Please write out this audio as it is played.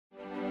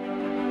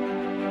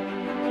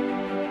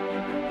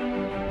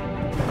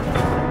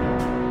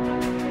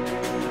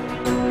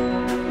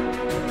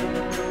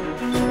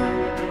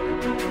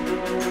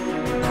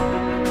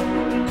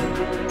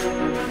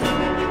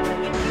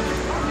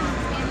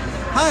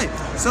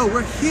right, so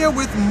we're here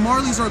with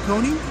Marley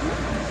Zarcone,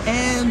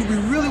 and we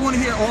really want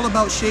to hear all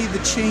about Shade the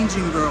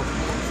Changing Girl.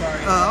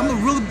 I'm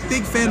a really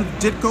big fan of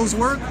Ditko's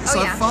work, so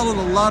I followed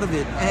a lot of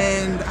it.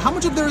 And how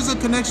much of there is a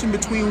connection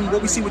between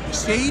what we see with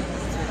Shade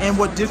and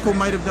what Ditko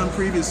might have done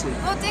previously?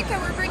 Well, Ditko,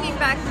 we're bringing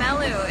back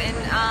Melu and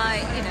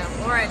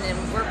Lauren,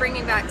 and we're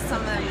bringing back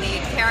some of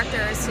the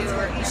characters who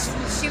were.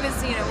 She was,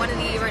 one of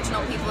the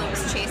original people who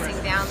was chasing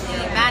down the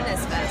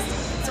Madness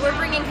Vest. So we're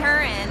bringing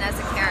her in as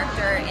a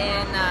character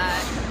in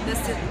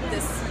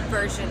this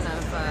version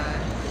of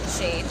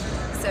Shade.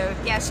 So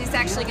yeah, she's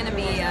actually going to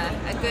be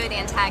a good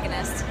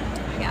antagonist.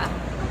 Yeah.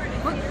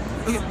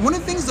 Okay, one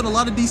of the things that a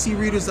lot of DC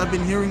readers I've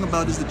been hearing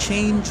about is the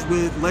change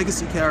with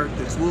legacy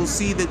characters. We'll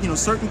see that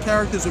certain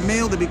characters are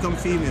male, they become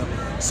female.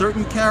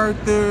 Certain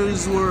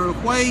characters were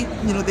white,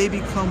 they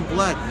become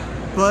black.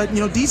 But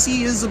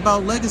DC is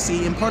about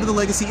legacy, and part of the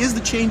legacy is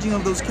the changing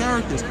of those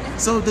characters.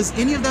 So does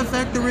any of that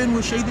factor in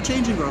with Shade the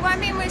Changing Girl? Well, I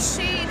mean, with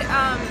Shade,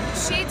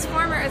 Shade's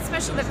former,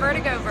 especially the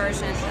Vertigo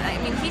version, I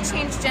mean, he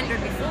changed gender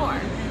before.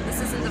 This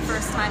isn't the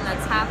first time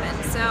that's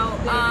happened. So,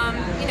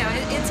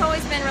 it's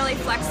always been really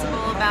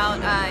flexible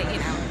about,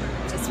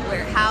 just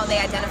how they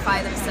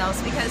identify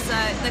themselves, because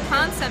the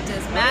concept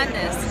is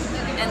madness,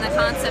 and the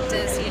concept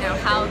is,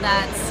 how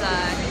that's,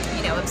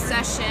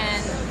 obsession,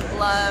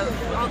 love,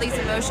 all these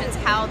emotions,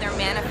 how they're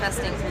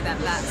manifesting through that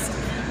vest.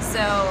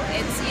 So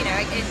it's,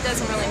 it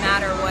doesn't really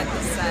matter what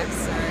the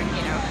sex or,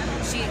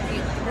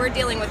 we're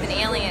dealing with an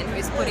alien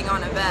who's putting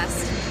on a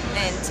vest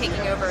and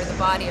taking over the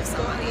body of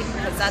somebody,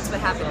 because that's what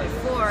happened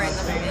before in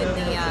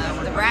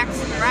the Rack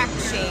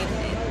Shade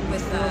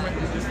with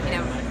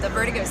the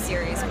Vertigo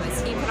series.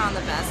 Was he put on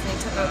the vest and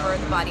he took over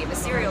the body of a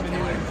serial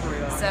killer.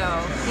 So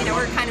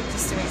we're kind of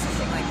just doing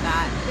something like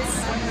that.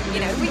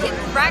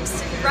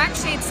 Rack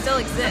Shade still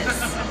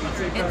exists.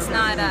 It's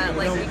not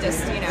like we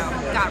just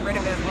got rid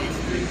of him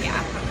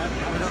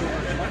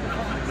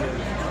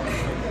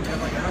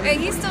and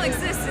he still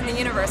exists in the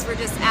universe. We're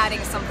just adding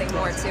something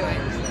more to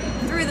it.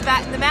 Through the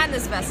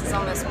Madness Vest is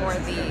almost more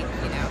the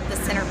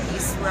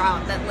centerpiece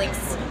throughout that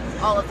links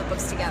all of the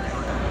books together.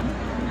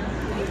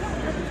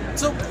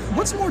 So,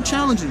 what's more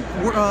challenging,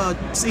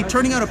 say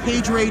turning out a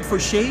page raid for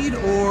Shade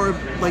or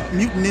like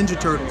Mutant Ninja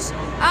Turtles?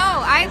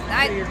 Oh,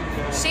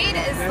 Shade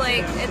is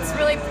it's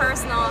really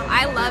personal.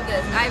 I love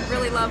it. I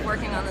really love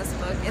working on this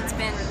book. It's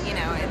been,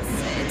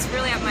 it's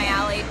really up my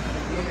alley.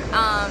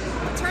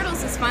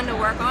 Turtles is fun to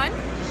work on,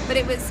 but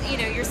it was,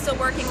 you're still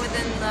working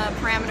within the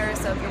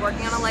parameters of, you're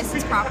working on a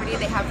licensed property,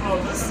 they have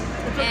rules.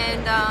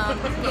 And,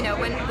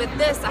 with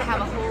this, I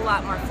have a whole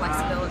lot more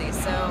flexibility.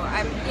 So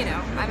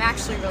I'm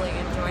actually really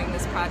enjoying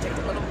this project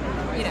a little,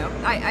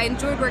 I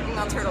enjoyed working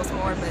on Turtles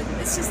more, but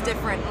it's just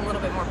different, a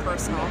little bit more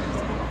personal,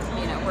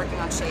 working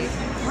on Shade.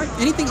 All right,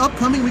 anything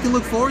upcoming we can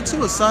look forward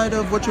to aside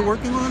of what you're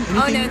working on? Anything?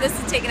 Oh no, this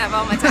is taking up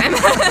all my time.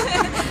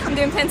 I'm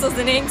doing pencils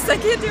and inks, I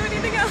can't do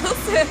anything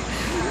else.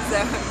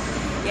 So,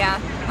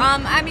 yeah.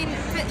 I mean,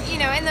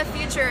 in the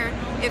future,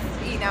 if,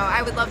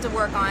 I would love to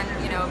work on,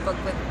 a book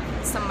with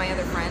some of my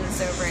other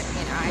friends over at,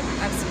 I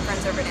have some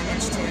friends over at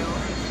Image to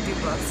do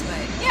books,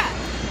 but yeah.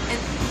 And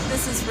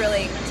this is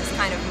really just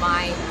kind of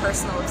my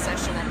personal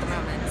obsession at the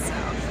moment, so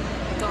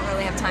don't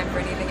really have time for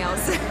anything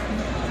else.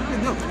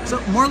 No. So,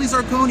 Marley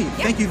Zarcone,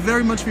 thank you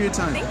very much for your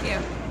time. Thank you.